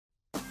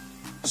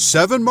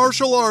7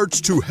 martial arts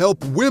to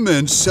help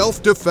women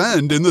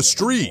self-defend in the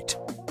street.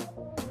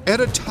 At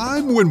a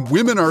time when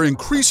women are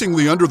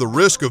increasingly under the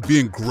risk of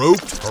being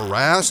groped,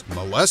 harassed,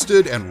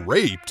 molested, and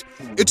raped,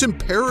 it's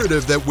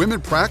imperative that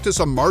women practice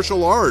a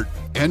martial art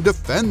and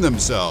defend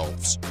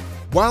themselves.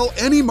 While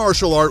any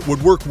martial art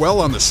would work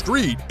well on the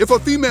street if a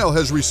female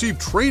has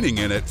received training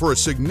in it for a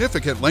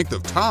significant length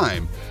of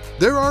time,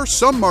 there are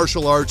some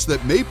martial arts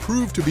that may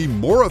prove to be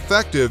more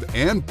effective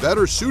and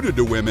better suited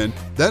to women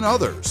than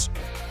others.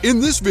 In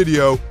this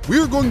video, we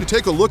are going to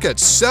take a look at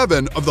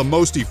 7 of the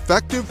most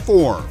effective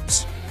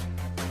forms.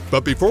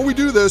 But before we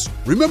do this,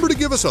 remember to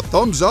give us a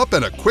thumbs up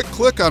and a quick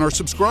click on our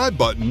subscribe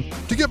button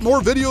to get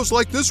more videos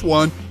like this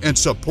one and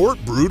support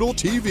Brutal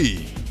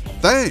TV.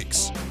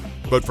 Thanks!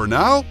 But for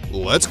now,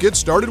 let's get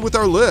started with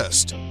our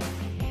list.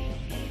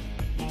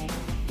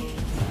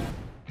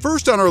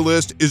 First on our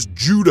list is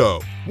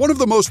Judo, one of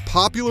the most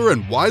popular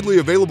and widely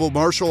available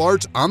martial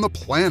arts on the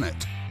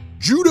planet.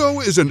 Judo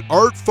is an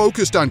art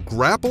focused on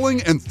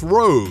grappling and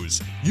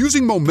throws,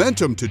 using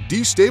momentum to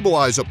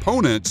destabilize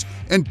opponents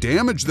and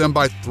damage them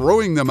by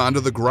throwing them onto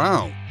the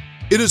ground.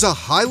 It is a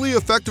highly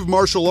effective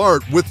martial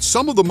art with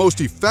some of the most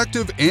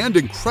effective and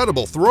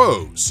incredible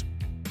throws.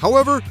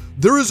 However,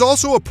 there is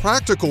also a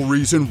practical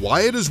reason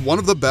why it is one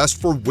of the best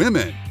for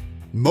women.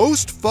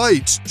 Most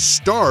fights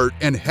start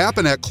and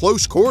happen at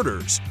close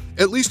quarters,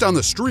 at least on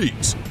the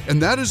streets,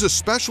 and that is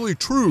especially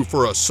true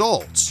for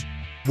assaults.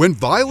 When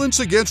violence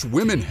against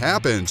women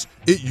happens,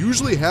 it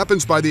usually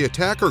happens by the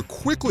attacker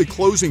quickly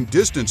closing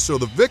distance so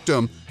the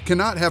victim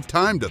cannot have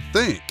time to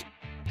think.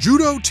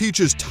 Judo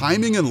teaches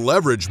timing and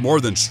leverage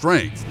more than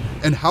strength,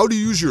 and how to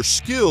use your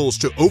skills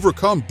to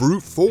overcome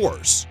brute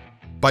force.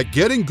 By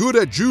getting good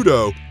at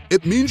Judo,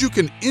 it means you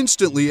can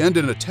instantly end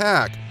an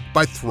attack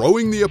by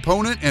throwing the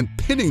opponent and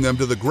pinning them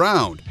to the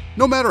ground,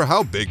 no matter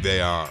how big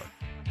they are.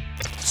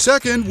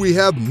 Second, we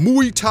have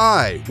Muay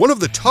Thai, one of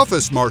the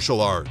toughest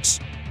martial arts.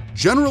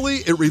 Generally,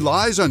 it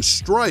relies on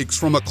strikes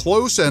from a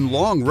close and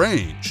long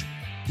range.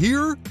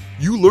 Here,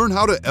 you learn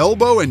how to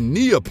elbow and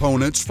knee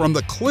opponents from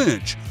the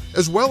clinch,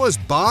 as well as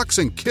box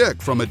and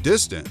kick from a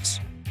distance.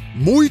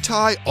 Muay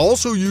Thai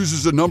also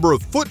uses a number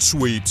of foot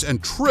sweeps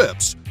and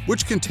trips,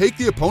 which can take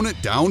the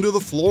opponent down to the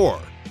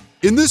floor.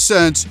 In this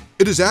sense,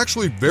 it is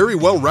actually very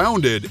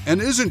well-rounded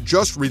and isn't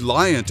just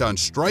reliant on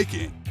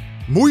striking.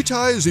 Muay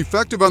Thai is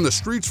effective on the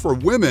streets for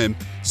women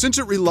since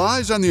it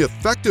relies on the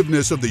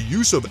effectiveness of the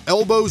use of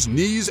elbows,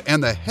 knees,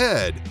 and the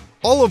head,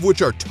 all of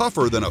which are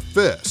tougher than a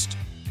fist.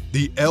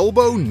 The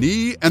elbow,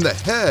 knee, and the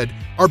head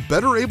are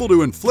better able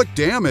to inflict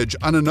damage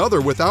on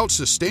another without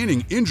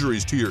sustaining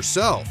injuries to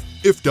yourself,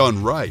 if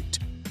done right.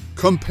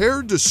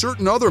 Compared to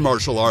certain other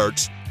martial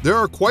arts, there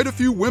are quite a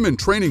few women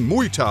training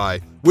Muay Thai,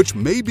 which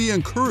may be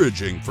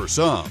encouraging for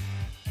some.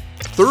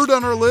 Third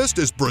on our list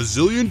is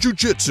Brazilian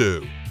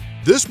Jiu-Jitsu.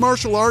 This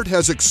martial art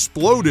has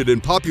exploded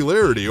in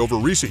popularity over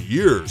recent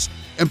years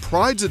and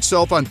prides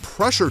itself on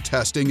pressure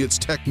testing its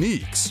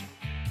techniques.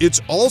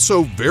 It's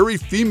also very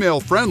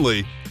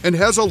female-friendly and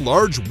has a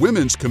large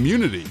women's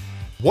community.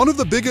 One of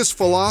the biggest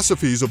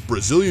philosophies of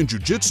Brazilian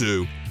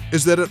Jiu-Jitsu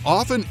is that it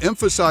often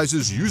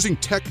emphasizes using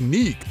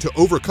technique to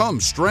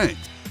overcome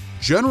strength.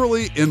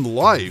 Generally, in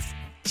life,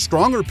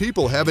 stronger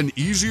people have an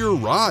easier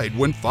ride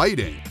when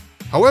fighting.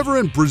 However,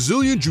 in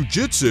Brazilian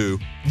Jiu-Jitsu,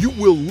 you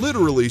will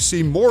literally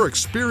see more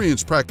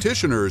experienced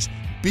practitioners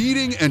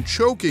beating and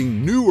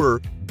choking newer,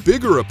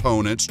 bigger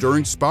opponents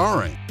during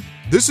sparring.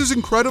 This is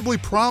incredibly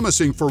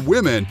promising for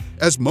women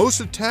as most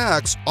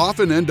attacks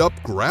often end up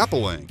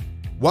grappling.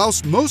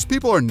 Whilst most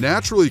people are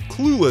naturally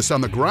clueless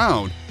on the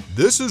ground,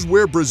 this is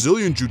where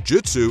Brazilian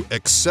Jiu-Jitsu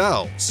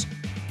excels.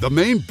 The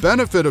main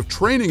benefit of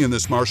training in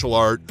this martial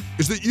art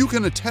is that you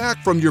can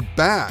attack from your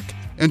back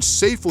and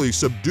safely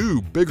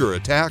subdue bigger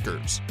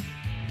attackers.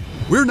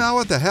 We're now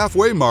at the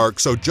halfway mark,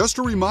 so just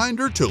a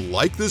reminder to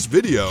like this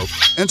video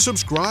and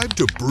subscribe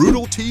to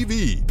Brutal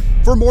TV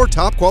for more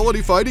top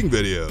quality fighting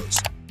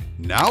videos.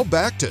 Now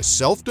back to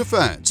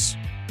self-defense.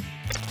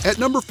 At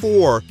number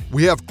 4,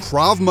 we have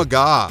Krav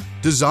Maga,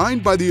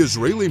 designed by the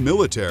Israeli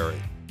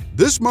military.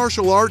 This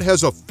martial art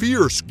has a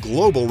fierce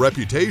global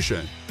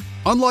reputation.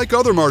 Unlike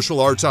other martial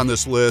arts on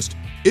this list,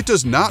 it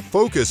does not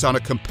focus on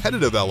a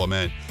competitive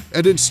element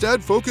and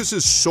instead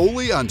focuses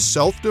solely on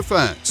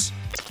self-defense.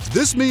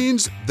 This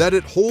means that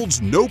it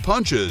holds no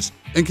punches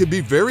and can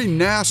be very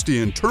nasty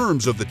in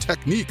terms of the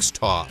techniques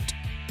taught.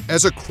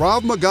 As a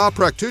Krav Maga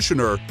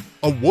practitioner,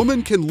 a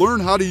woman can learn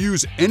how to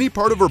use any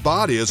part of her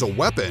body as a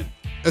weapon,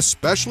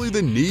 especially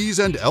the knees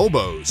and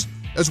elbows,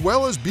 as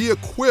well as be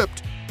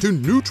equipped to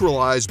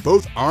neutralize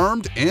both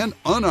armed and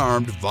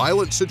unarmed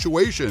violent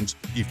situations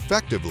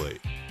effectively.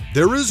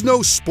 There is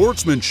no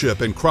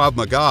sportsmanship in Krav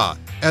Maga,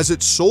 as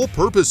its sole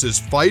purpose is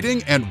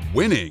fighting and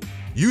winning,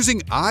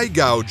 using eye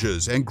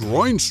gouges and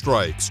groin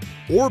strikes,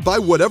 or by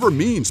whatever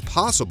means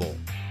possible.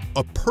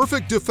 A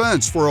perfect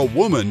defense for a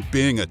woman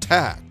being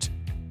attacked.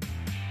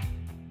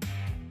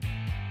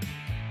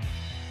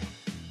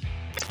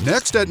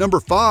 Next at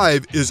number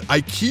 5 is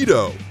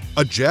Aikido,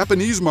 a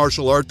Japanese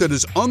martial art that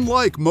is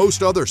unlike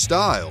most other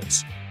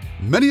styles.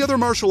 Many other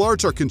martial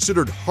arts are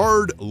considered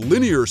hard,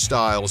 linear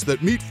styles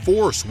that meet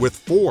force with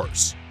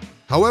force.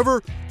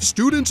 However,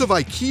 students of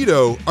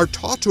Aikido are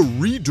taught to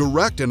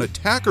redirect an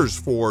attacker's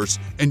force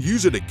and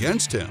use it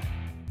against him.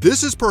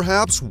 This is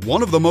perhaps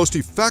one of the most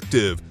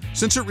effective,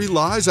 since it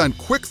relies on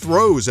quick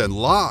throws and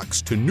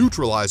locks to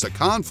neutralize a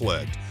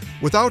conflict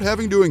without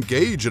having to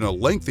engage in a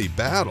lengthy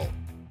battle.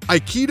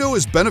 Aikido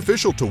is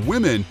beneficial to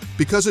women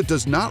because it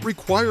does not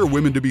require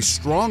women to be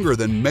stronger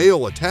than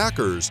male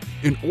attackers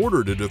in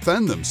order to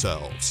defend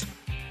themselves.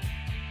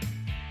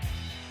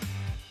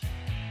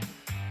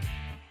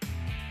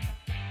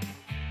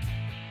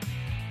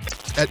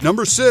 At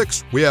number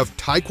 6, we have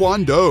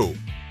Taekwondo.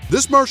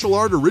 This martial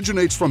art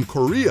originates from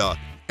Korea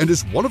and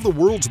is one of the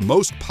world's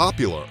most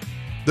popular.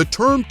 The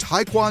term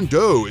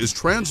Taekwondo is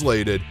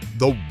translated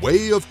the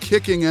way of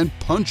kicking and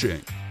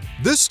punching.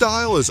 This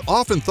style is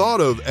often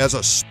thought of as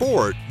a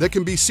sport that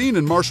can be seen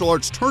in martial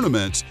arts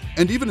tournaments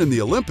and even in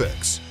the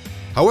Olympics.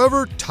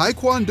 However,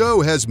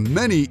 Taekwondo has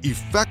many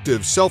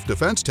effective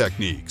self-defense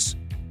techniques.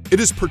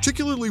 It is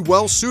particularly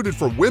well suited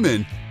for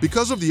women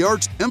because of the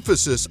art's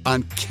emphasis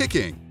on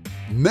kicking.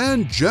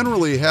 Men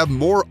generally have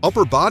more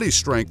upper body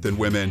strength than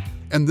women,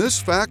 and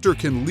this factor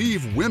can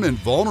leave women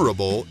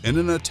vulnerable in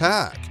an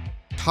attack.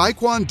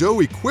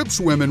 Taekwondo equips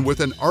women with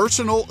an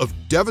arsenal of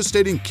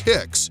devastating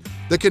kicks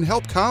that can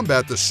help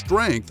combat the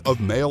strength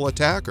of male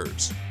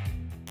attackers.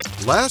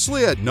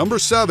 Lastly, at number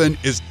 7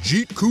 is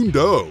Jeet Kune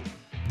Do.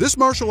 This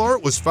martial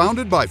art was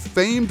founded by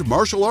famed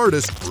martial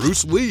artist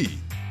Bruce Lee.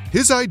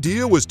 His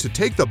idea was to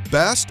take the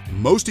best,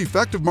 most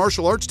effective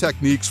martial arts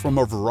techniques from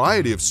a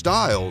variety of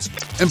styles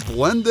and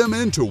blend them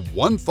into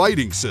one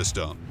fighting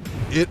system.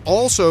 It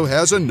also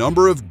has a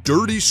number of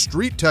dirty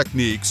street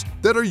techniques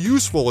that are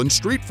useful in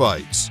street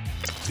fights.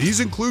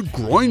 These include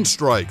groin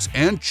strikes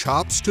and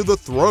chops to the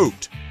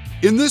throat.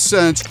 In this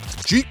sense,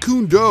 Jeet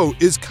Kune Do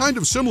is kind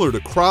of similar to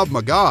Krav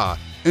Maga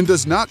and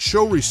does not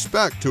show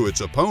respect to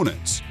its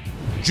opponents.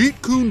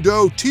 Jeet Kune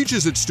Do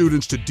teaches its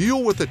students to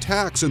deal with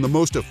attacks in the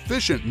most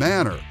efficient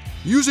manner,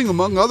 using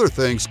among other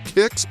things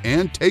kicks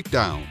and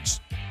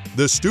takedowns.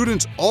 The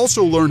students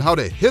also learn how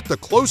to hit the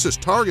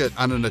closest target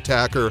on an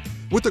attacker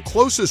with the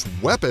closest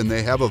weapon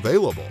they have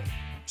available.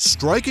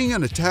 Striking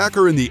an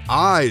attacker in the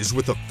eyes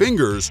with the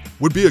fingers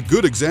would be a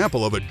good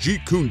example of a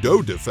Jeet Kune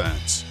Do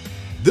defense.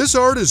 This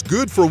art is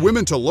good for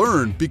women to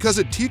learn because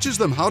it teaches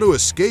them how to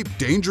escape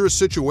dangerous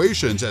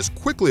situations as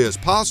quickly as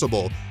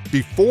possible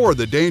before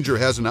the danger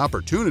has an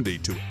opportunity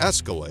to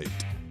escalate.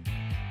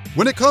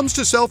 When it comes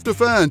to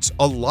self-defense,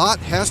 a lot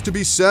has to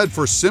be said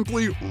for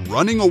simply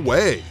running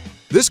away.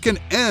 This can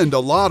end a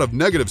lot of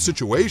negative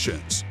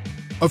situations.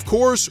 Of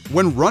course,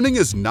 when running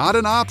is not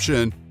an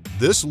option,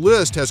 this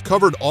list has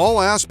covered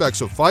all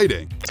aspects of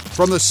fighting,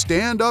 from the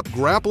stand-up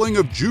grappling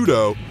of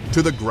judo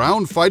to the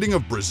ground fighting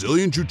of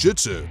Brazilian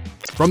Jiu-Jitsu,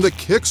 from the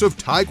kicks of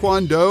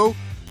Taekwondo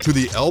to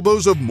the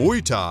elbows of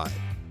Muay Thai,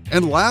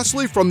 and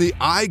lastly from the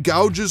eye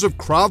gouges of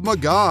Krav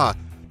Maga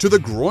to the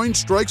groin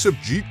strikes of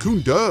Jeet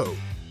Kune Do.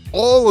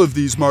 All of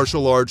these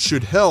martial arts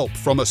should help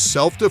from a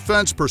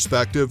self-defense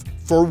perspective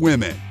for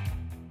women.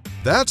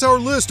 That's our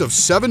list of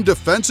 7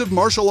 defensive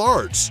martial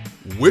arts.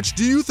 Which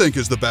do you think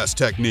is the best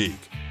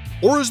technique?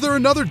 Or is there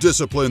another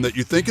discipline that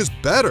you think is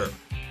better?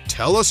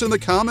 Tell us in the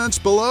comments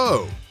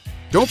below.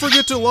 Don't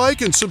forget to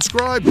like and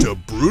subscribe to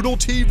Brutal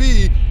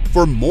TV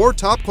for more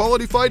top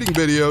quality fighting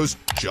videos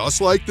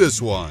just like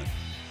this one.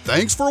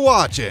 Thanks for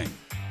watching.